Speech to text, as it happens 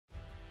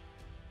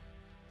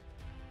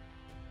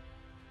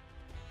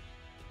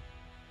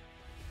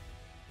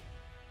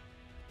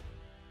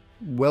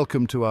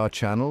Welcome to our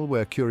channel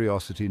where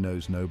curiosity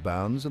knows no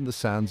bounds and the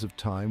sands of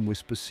time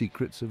whisper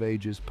secrets of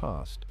ages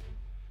past.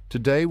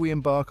 Today we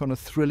embark on a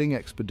thrilling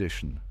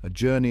expedition, a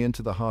journey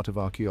into the heart of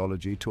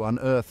archaeology to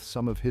unearth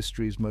some of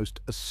history's most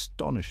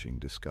astonishing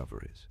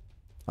discoveries.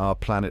 Our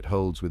planet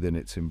holds within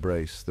its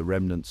embrace the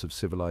remnants of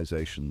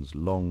civilizations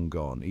long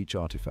gone, each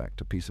artifact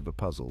a piece of a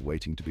puzzle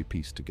waiting to be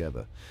pieced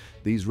together.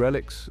 These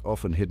relics,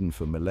 often hidden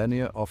for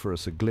millennia, offer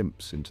us a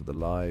glimpse into the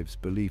lives,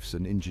 beliefs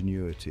and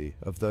ingenuity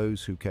of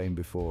those who came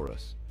before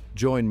us.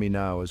 Join me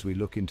now as we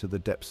look into the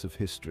depths of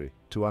history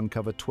to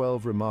uncover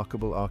 12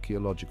 remarkable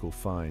archaeological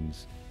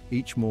finds,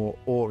 each more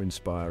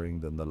awe-inspiring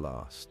than the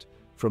last.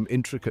 From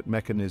intricate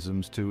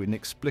mechanisms to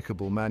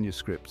inexplicable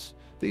manuscripts,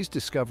 these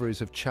discoveries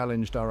have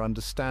challenged our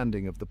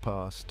understanding of the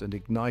past and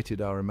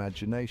ignited our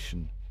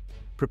imagination.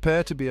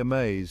 Prepare to be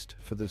amazed,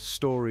 for the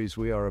stories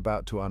we are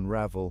about to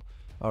unravel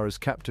are as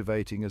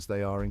captivating as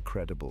they are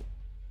incredible.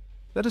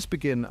 Let us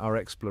begin our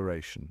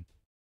exploration.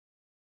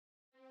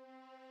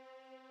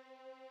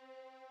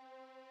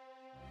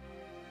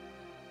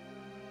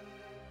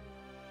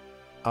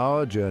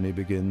 Our journey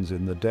begins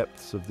in the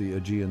depths of the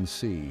Aegean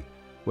Sea,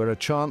 where a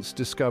chance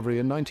discovery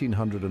in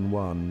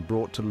 1901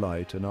 brought to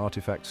light an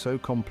artifact so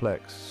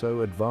complex,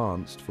 so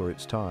advanced for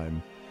its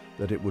time,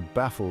 that it would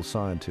baffle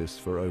scientists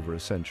for over a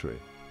century.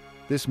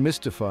 This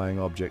mystifying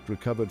object,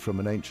 recovered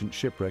from an ancient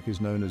shipwreck, is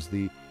known as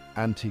the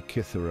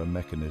Antikythera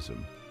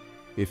Mechanism.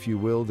 If you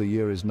will, the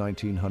year is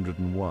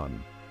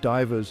 1901.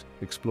 Divers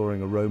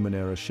exploring a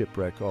Roman-era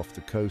shipwreck off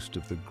the coast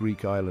of the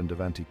Greek island of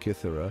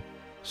Antikythera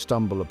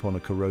stumble upon a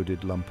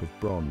corroded lump of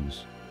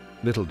bronze.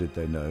 Little did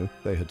they know,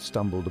 they had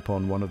stumbled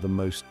upon one of the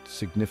most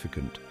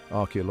significant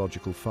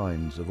archaeological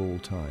finds of all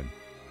time.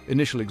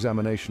 Initial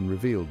examination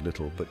revealed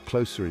little, but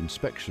closer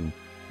inspection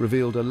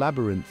revealed a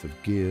labyrinth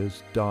of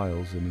gears,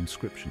 dials, and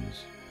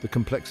inscriptions. The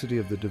complexity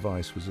of the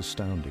device was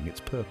astounding.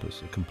 Its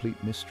purpose, a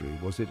complete mystery.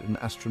 Was it an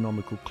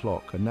astronomical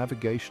clock, a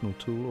navigational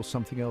tool, or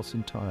something else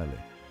entirely?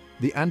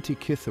 The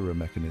Antikythera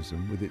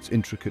mechanism, with its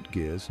intricate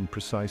gears and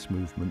precise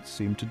movements,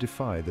 seemed to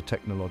defy the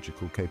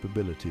technological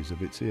capabilities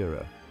of its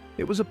era.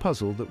 It was a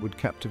puzzle that would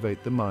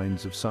captivate the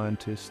minds of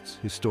scientists,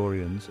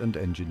 historians, and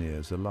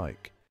engineers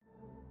alike.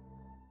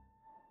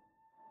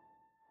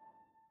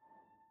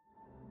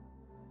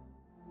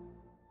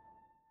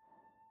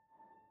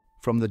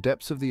 From the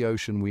depths of the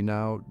ocean, we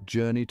now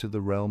journey to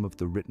the realm of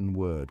the written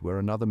word, where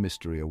another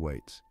mystery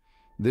awaits.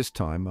 This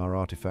time, our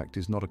artifact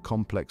is not a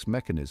complex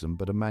mechanism,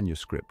 but a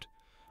manuscript.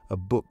 A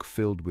book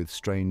filled with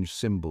strange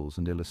symbols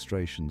and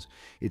illustrations,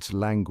 its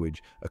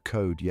language a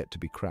code yet to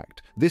be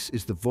cracked. This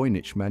is the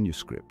Voynich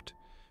Manuscript.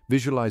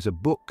 Visualize a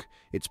book,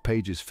 its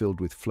pages filled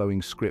with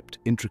flowing script,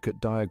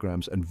 intricate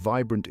diagrams, and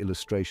vibrant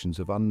illustrations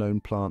of unknown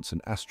plants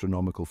and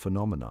astronomical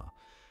phenomena.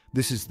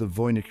 This is the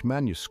Voynich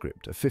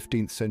Manuscript, a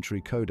 15th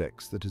century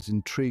codex that has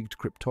intrigued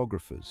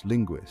cryptographers,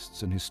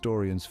 linguists, and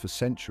historians for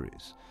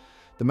centuries.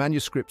 The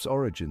manuscript's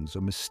origins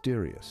are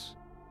mysterious.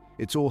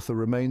 Its author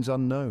remains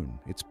unknown,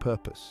 its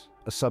purpose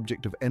a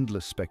subject of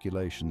endless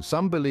speculation.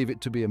 Some believe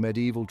it to be a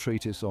medieval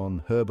treatise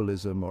on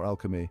herbalism or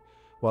alchemy,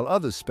 while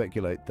others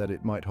speculate that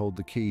it might hold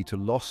the key to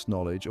lost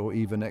knowledge or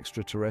even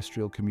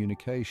extraterrestrial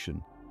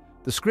communication.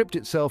 The script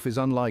itself is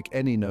unlike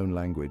any known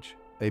language,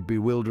 a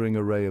bewildering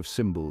array of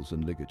symbols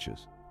and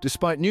ligatures.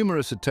 Despite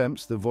numerous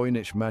attempts, the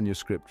Voynich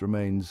manuscript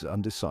remains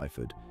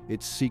undeciphered,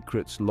 its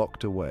secrets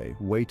locked away,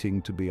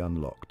 waiting to be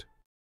unlocked.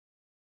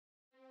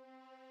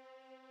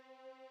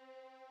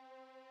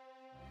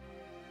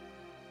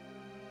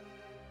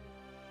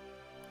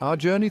 Our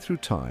journey through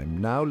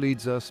time now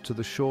leads us to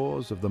the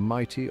shores of the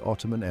mighty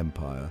Ottoman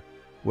Empire,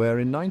 where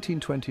in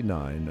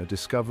 1929 a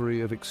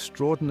discovery of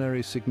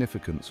extraordinary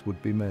significance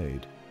would be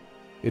made.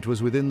 It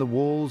was within the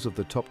walls of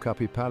the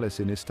Topkapi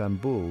Palace in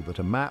Istanbul that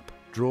a map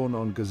drawn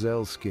on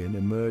gazelle skin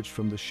emerged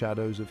from the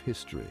shadows of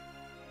history.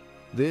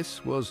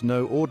 This was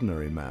no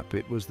ordinary map,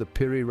 it was the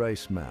Piri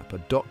Reis Map, a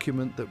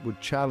document that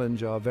would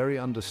challenge our very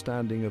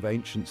understanding of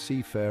ancient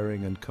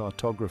seafaring and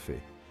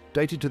cartography.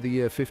 Dated to the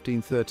year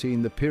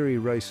 1513, the Piri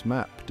Reis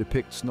Map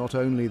depicts not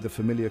only the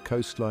familiar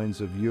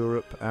coastlines of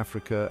Europe,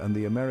 Africa, and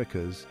the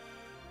Americas,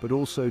 but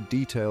also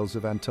details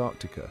of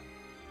Antarctica,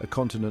 a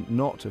continent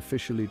not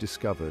officially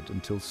discovered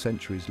until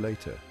centuries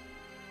later.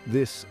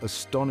 This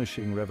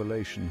astonishing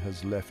revelation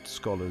has left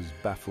scholars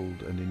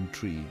baffled and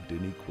intrigued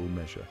in equal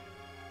measure.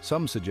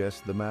 Some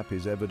suggest the map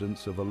is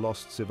evidence of a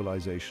lost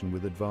civilization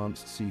with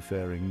advanced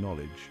seafaring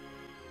knowledge.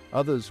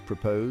 Others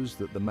propose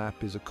that the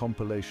map is a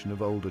compilation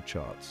of older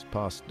charts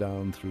passed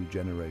down through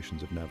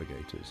generations of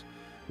navigators.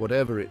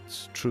 Whatever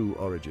its true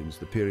origins,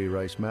 the Piri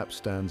Reis Map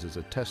stands as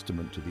a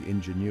testament to the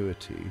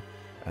ingenuity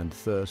and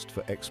thirst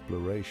for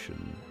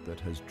exploration that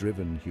has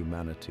driven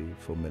humanity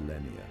for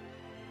millennia.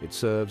 It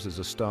serves as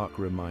a stark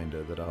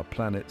reminder that our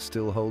planet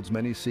still holds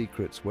many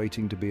secrets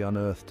waiting to be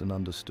unearthed and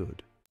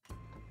understood.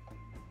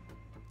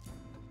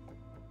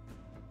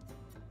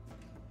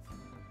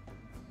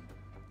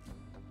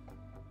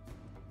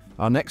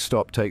 Our next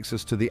stop takes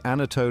us to the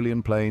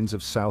Anatolian plains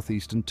of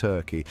southeastern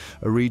Turkey,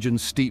 a region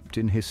steeped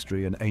in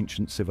history and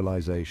ancient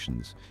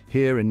civilizations.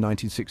 Here in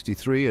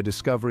 1963, a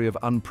discovery of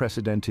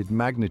unprecedented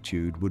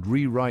magnitude would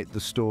rewrite the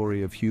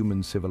story of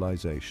human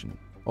civilization.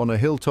 On a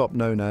hilltop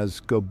known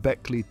as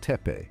Gobekli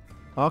Tepe,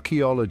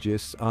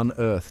 archaeologists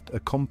unearthed a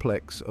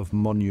complex of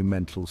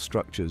monumental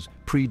structures,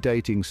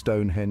 predating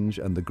Stonehenge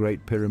and the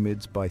Great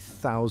Pyramids by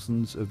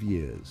thousands of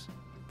years.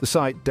 The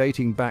site,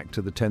 dating back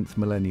to the 10th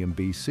millennium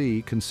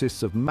BC,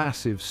 consists of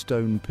massive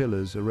stone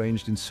pillars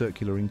arranged in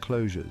circular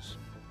enclosures.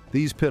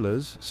 These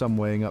pillars, some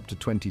weighing up to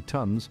 20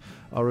 tons,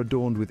 are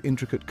adorned with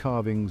intricate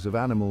carvings of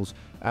animals,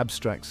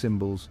 abstract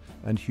symbols,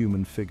 and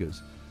human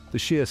figures. The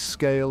sheer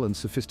scale and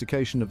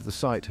sophistication of the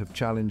site have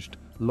challenged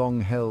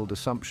long-held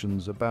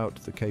assumptions about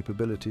the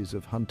capabilities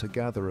of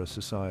hunter-gatherer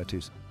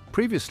societies.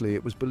 Previously,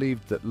 it was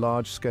believed that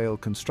large-scale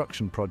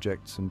construction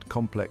projects and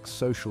complex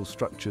social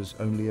structures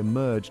only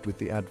emerged with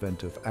the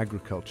advent of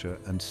agriculture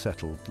and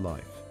settled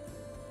life.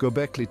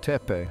 Gobekli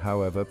Tepe,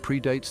 however,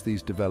 predates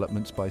these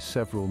developments by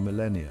several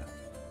millennia,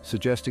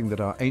 suggesting that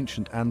our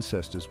ancient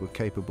ancestors were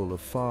capable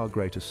of far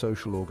greater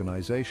social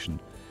organization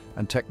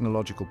and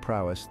technological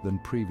prowess than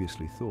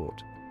previously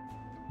thought.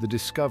 The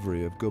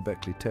discovery of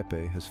Gobekli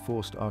Tepe has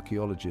forced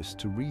archaeologists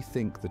to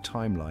rethink the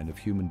timeline of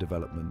human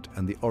development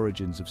and the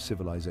origins of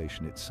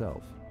civilization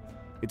itself.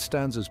 It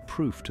stands as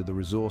proof to the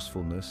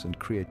resourcefulness and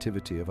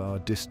creativity of our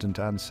distant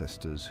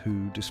ancestors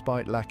who,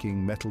 despite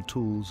lacking metal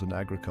tools and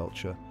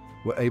agriculture,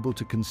 were able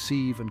to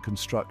conceive and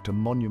construct a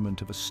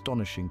monument of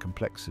astonishing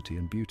complexity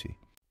and beauty.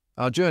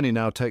 Our journey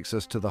now takes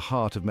us to the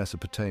heart of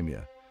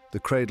Mesopotamia, the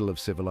cradle of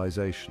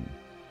civilization.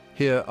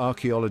 Here,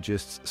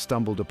 archaeologists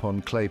stumbled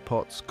upon clay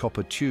pots,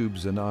 copper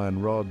tubes, and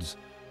iron rods.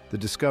 The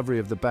discovery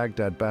of the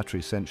Baghdad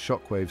Battery sent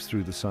shockwaves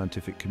through the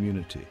scientific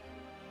community.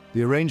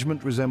 The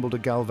arrangement resembled a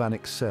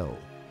galvanic cell,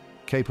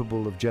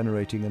 capable of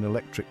generating an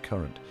electric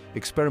current.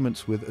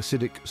 Experiments with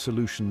acidic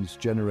solutions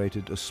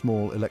generated a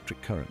small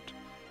electric current.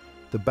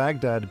 The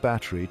Baghdad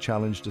Battery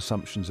challenged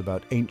assumptions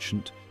about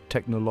ancient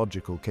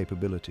technological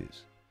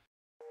capabilities.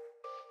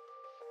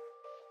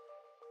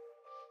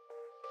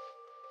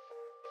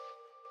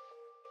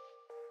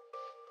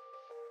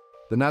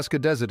 The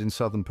Nazca Desert in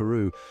southern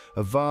Peru,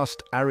 a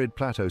vast, arid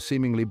plateau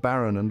seemingly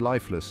barren and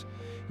lifeless,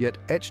 yet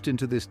etched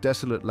into this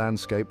desolate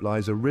landscape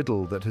lies a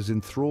riddle that has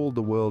enthralled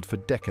the world for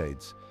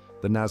decades.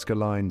 The Nazca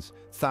Lines,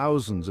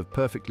 thousands of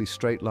perfectly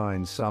straight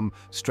lines, some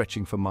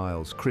stretching for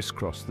miles,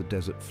 crisscross the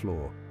desert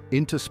floor.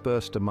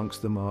 Interspersed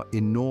amongst them are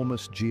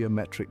enormous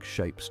geometric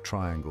shapes,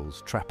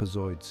 triangles,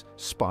 trapezoids,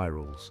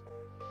 spirals.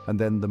 And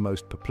then the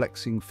most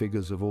perplexing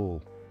figures of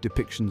all,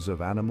 depictions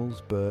of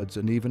animals, birds,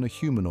 and even a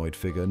humanoid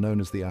figure known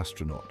as the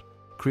astronaut.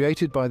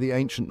 Created by the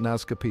ancient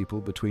Nazca people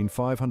between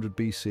 500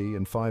 BC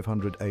and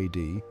 500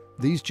 AD,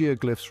 these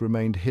geoglyphs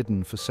remained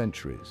hidden for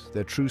centuries,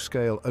 their true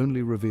scale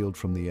only revealed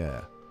from the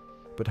air.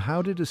 But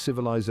how did a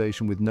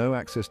civilization with no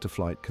access to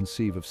flight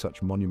conceive of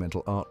such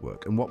monumental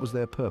artwork, and what was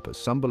their purpose?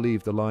 Some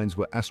believe the lines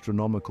were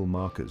astronomical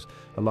markers,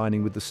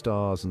 aligning with the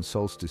stars and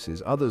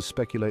solstices. Others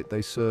speculate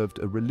they served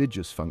a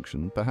religious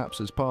function,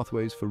 perhaps as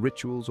pathways for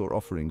rituals or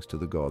offerings to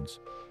the gods.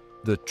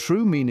 The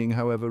true meaning,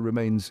 however,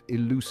 remains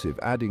elusive,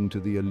 adding to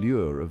the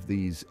allure of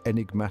these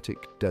enigmatic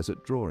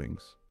desert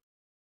drawings.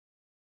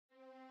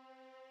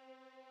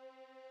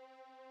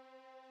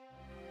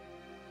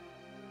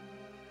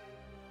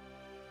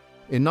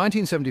 In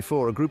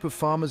 1974, a group of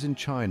farmers in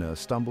China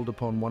stumbled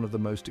upon one of the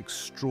most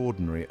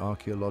extraordinary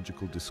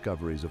archaeological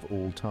discoveries of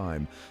all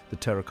time, the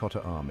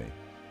Terracotta Army.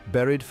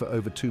 Buried for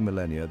over 2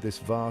 millennia, this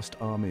vast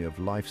army of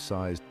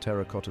life-sized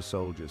terracotta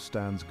soldiers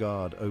stands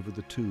guard over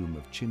the tomb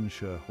of Qin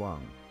Shi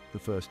Huang, the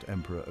first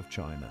emperor of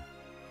China.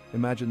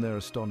 Imagine their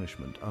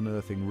astonishment,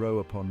 unearthing row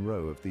upon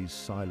row of these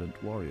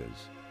silent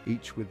warriors,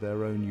 each with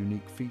their own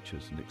unique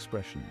features and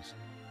expressions.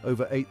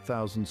 Over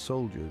 8,000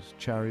 soldiers,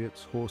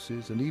 chariots,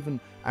 horses, and even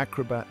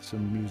acrobats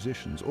and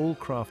musicians, all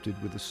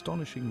crafted with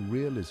astonishing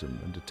realism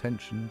and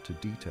attention to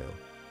detail.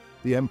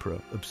 The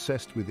emperor,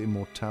 obsessed with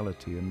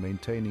immortality and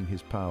maintaining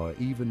his power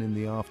even in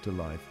the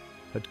afterlife,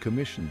 had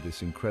commissioned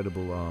this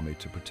incredible army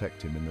to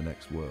protect him in the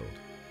next world.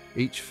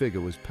 Each figure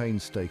was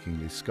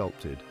painstakingly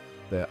sculpted,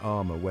 their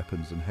armor,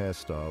 weapons, and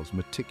hairstyles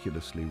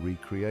meticulously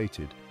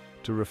recreated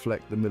to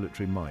reflect the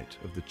military might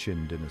of the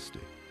Qin dynasty.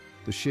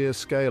 The sheer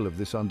scale of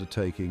this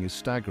undertaking is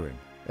staggering,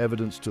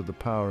 evidence to the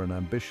power and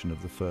ambition of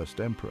the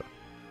first emperor.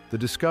 The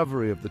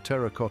discovery of the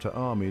Terracotta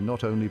Army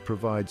not only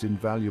provides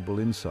invaluable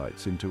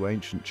insights into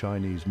ancient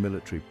Chinese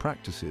military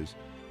practices,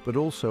 but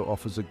also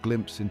offers a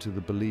glimpse into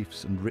the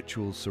beliefs and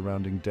rituals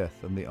surrounding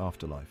death and the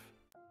afterlife.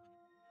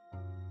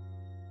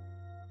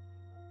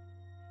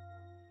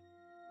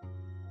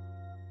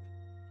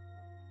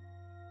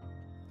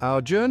 Our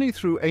journey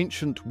through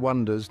ancient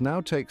wonders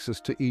now takes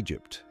us to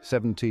Egypt,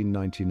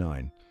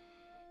 1799.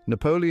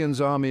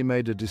 Napoleon's army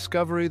made a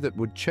discovery that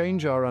would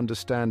change our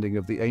understanding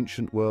of the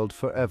ancient world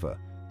forever,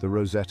 the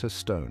Rosetta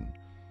Stone.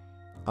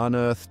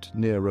 Unearthed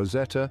near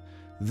Rosetta,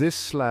 this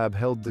slab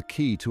held the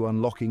key to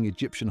unlocking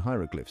Egyptian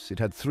hieroglyphs. It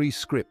had 3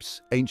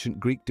 scripts, ancient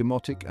Greek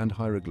demotic and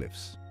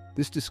hieroglyphs.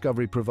 This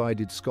discovery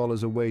provided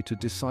scholars a way to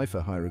decipher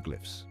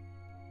hieroglyphs.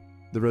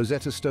 The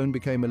Rosetta Stone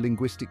became a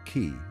linguistic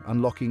key,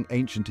 unlocking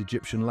ancient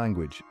Egyptian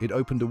language. It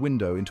opened a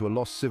window into a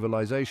lost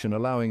civilization,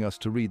 allowing us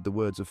to read the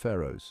words of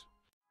pharaohs.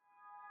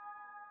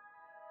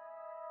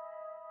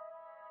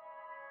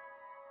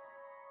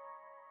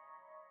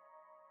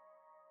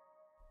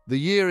 The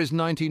year is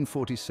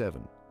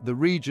 1947. The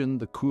region,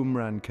 the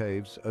Qumran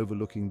Caves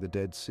overlooking the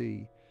Dead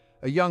Sea.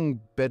 A young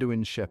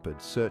Bedouin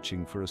shepherd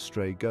searching for a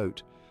stray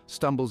goat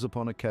stumbles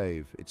upon a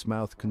cave, its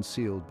mouth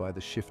concealed by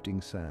the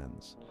shifting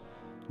sands.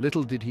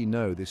 Little did he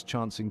know this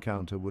chance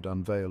encounter would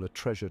unveil a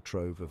treasure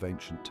trove of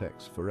ancient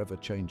texts, forever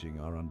changing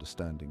our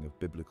understanding of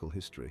biblical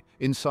history.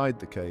 Inside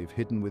the cave,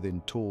 hidden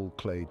within tall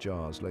clay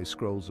jars, lay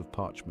scrolls of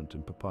parchment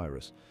and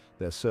papyrus,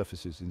 their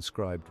surfaces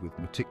inscribed with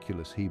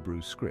meticulous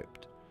Hebrew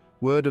script.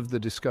 Word of the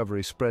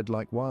discovery spread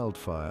like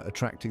wildfire,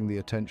 attracting the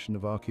attention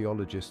of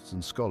archaeologists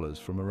and scholars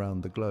from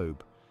around the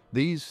globe.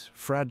 These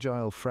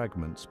fragile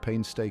fragments,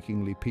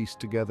 painstakingly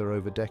pieced together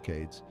over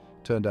decades,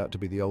 turned out to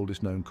be the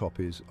oldest known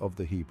copies of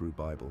the Hebrew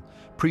Bible,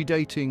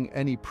 predating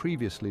any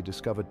previously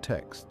discovered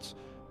texts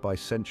by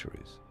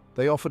centuries.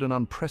 They offered an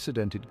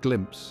unprecedented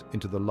glimpse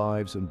into the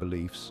lives and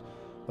beliefs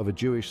of a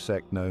Jewish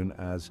sect known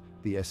as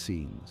the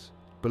Essenes,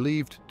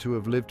 believed to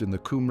have lived in the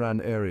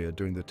Qumran area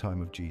during the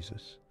time of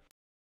Jesus.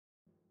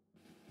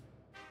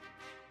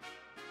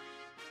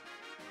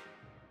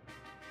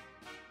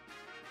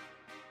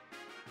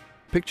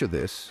 Picture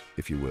this,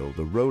 if you will,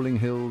 the rolling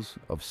hills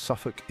of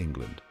Suffolk,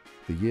 England.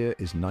 The year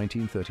is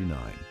 1939.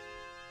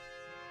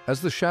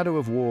 As the shadow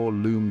of war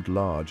loomed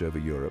large over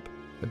Europe,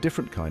 a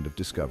different kind of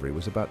discovery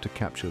was about to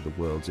capture the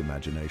world's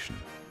imagination.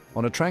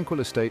 On a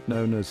tranquil estate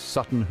known as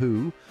Sutton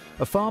Hoo,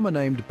 a farmer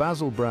named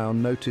Basil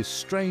Brown noticed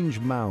strange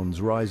mounds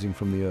rising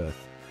from the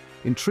earth.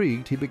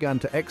 Intrigued, he began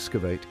to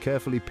excavate,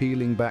 carefully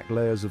peeling back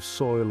layers of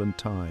soil and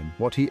thyme.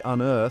 What he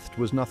unearthed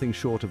was nothing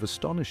short of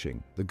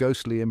astonishing: the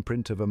ghostly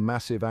imprint of a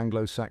massive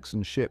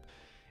Anglo-Saxon ship,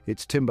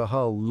 its timber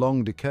hull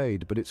long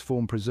decayed but its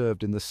form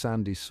preserved in the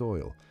sandy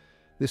soil.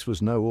 This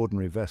was no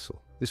ordinary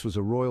vessel. This was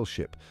a royal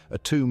ship, a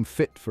tomb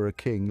fit for a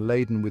king,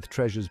 laden with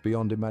treasures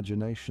beyond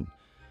imagination.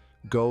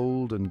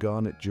 Gold and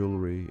garnet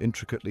jewelry,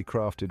 intricately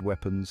crafted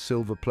weapons,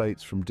 silver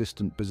plates from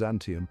distant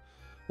Byzantium,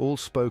 all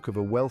spoke of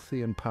a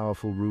wealthy and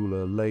powerful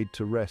ruler laid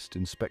to rest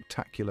in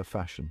spectacular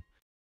fashion.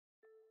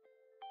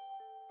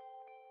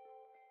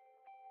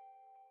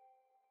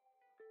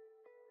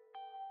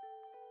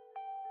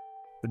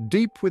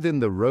 Deep within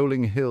the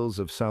rolling hills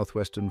of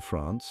southwestern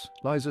France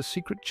lies a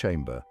secret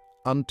chamber,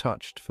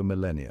 untouched for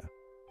millennia.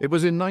 It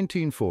was in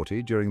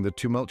 1940, during the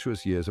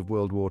tumultuous years of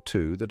World War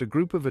II, that a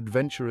group of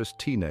adventurous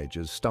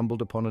teenagers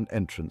stumbled upon an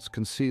entrance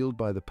concealed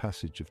by the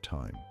passage of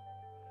time.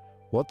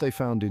 What they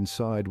found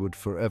inside would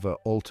forever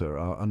alter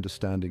our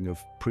understanding of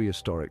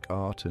prehistoric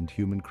art and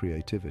human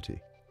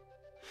creativity.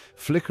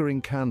 Flickering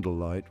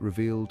candlelight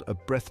revealed a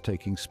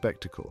breathtaking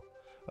spectacle,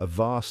 a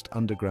vast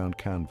underground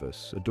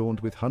canvas adorned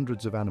with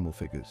hundreds of animal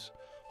figures.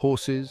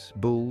 Horses,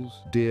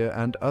 bulls, deer,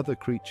 and other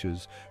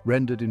creatures,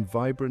 rendered in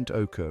vibrant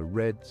ochre,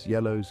 reds,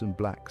 yellows, and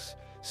blacks,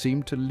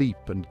 seemed to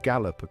leap and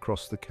gallop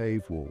across the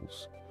cave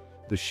walls.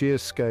 The sheer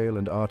scale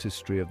and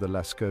artistry of the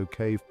Lascaux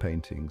cave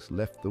paintings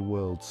left the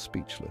world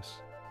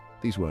speechless.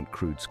 These weren't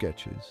crude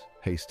sketches,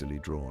 hastily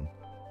drawn.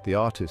 The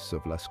artists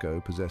of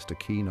Lascaux possessed a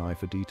keen eye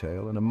for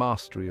detail and a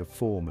mastery of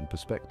form and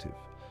perspective.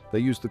 They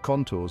used the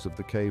contours of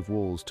the cave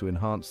walls to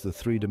enhance the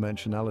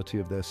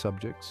three-dimensionality of their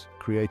subjects,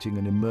 creating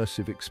an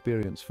immersive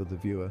experience for the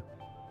viewer.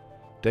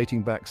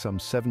 Dating back some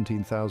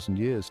 17,000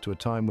 years to a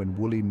time when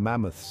woolly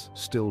mammoths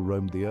still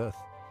roamed the earth,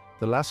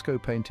 the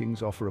Lascaux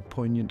paintings offer a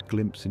poignant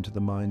glimpse into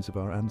the minds of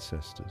our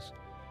ancestors.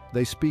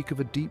 They speak of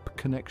a deep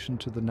connection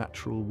to the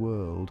natural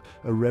world,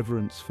 a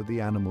reverence for the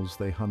animals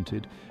they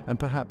hunted, and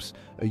perhaps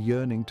a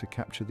yearning to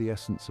capture the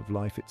essence of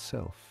life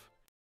itself.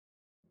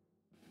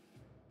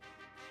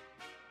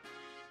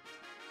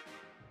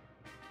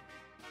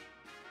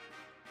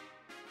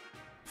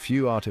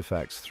 Few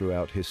artifacts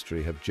throughout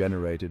history have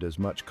generated as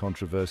much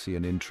controversy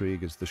and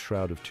intrigue as the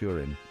Shroud of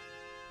Turin.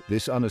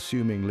 This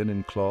unassuming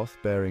linen cloth,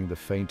 bearing the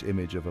faint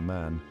image of a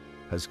man,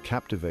 has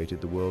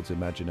captivated the world's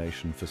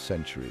imagination for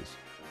centuries.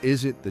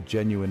 Is it the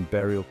genuine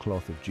burial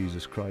cloth of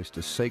Jesus Christ,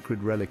 a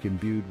sacred relic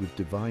imbued with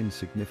divine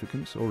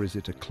significance, or is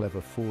it a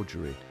clever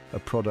forgery, a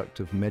product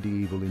of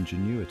medieval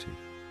ingenuity?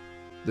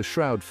 The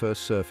shroud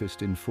first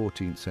surfaced in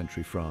 14th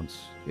century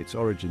France. Its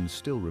origins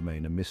still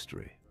remain a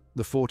mystery.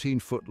 The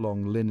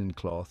 14-foot-long linen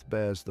cloth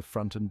bears the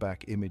front and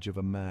back image of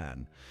a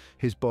man,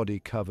 his body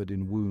covered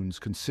in wounds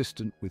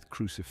consistent with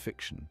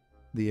crucifixion.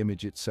 The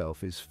image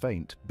itself is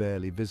faint,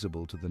 barely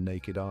visible to the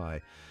naked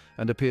eye,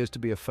 and appears to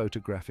be a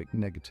photographic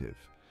negative.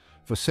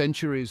 For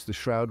centuries, the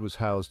shroud was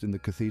housed in the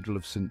Cathedral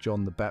of St.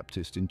 John the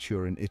Baptist in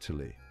Turin,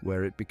 Italy,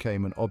 where it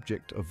became an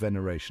object of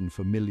veneration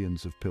for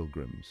millions of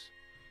pilgrims.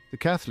 The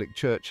Catholic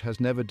Church has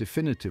never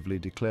definitively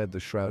declared the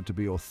shroud to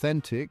be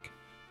authentic,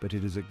 but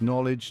it has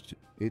acknowledged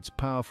its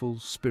powerful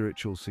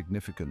spiritual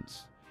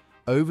significance.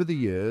 Over the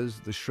years,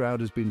 the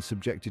shroud has been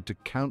subjected to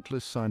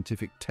countless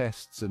scientific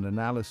tests and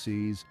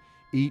analyses,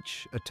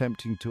 each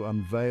attempting to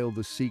unveil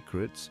the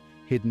secrets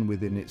hidden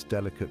within its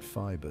delicate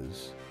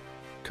fibers.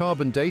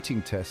 Carbon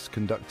dating tests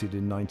conducted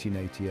in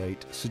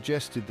 1988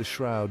 suggested the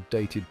shroud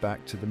dated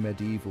back to the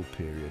medieval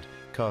period,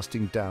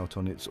 casting doubt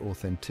on its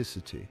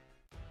authenticity.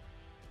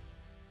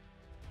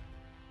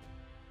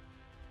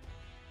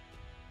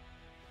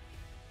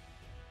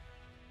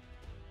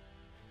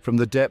 From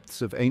the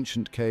depths of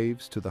ancient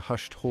caves to the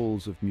hushed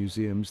halls of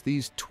museums,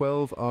 these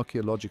 12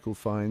 archaeological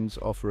finds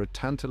offer a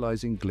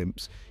tantalizing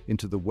glimpse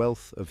into the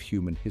wealth of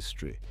human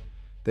history.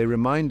 They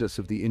remind us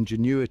of the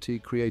ingenuity,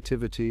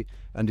 creativity,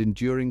 and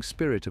enduring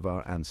spirit of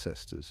our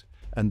ancestors,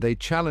 and they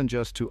challenge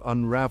us to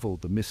unravel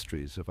the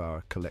mysteries of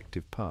our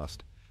collective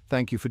past.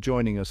 Thank you for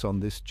joining us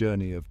on this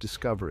journey of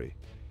discovery.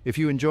 If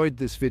you enjoyed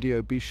this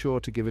video, be sure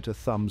to give it a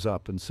thumbs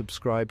up and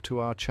subscribe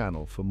to our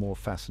channel for more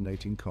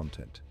fascinating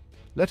content.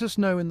 Let us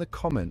know in the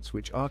comments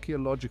which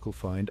archaeological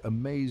find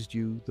amazed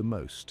you the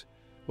most.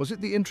 Was it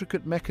the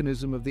intricate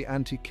mechanism of the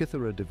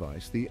Antikythera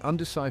device, the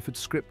undeciphered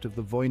script of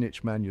the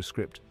Voynich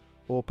Manuscript,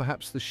 or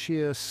perhaps the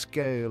sheer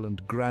scale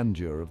and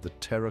grandeur of the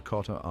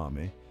Terracotta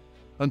Army?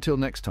 Until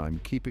next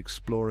time, keep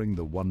exploring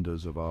the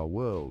wonders of our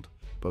world,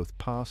 both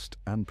past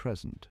and present.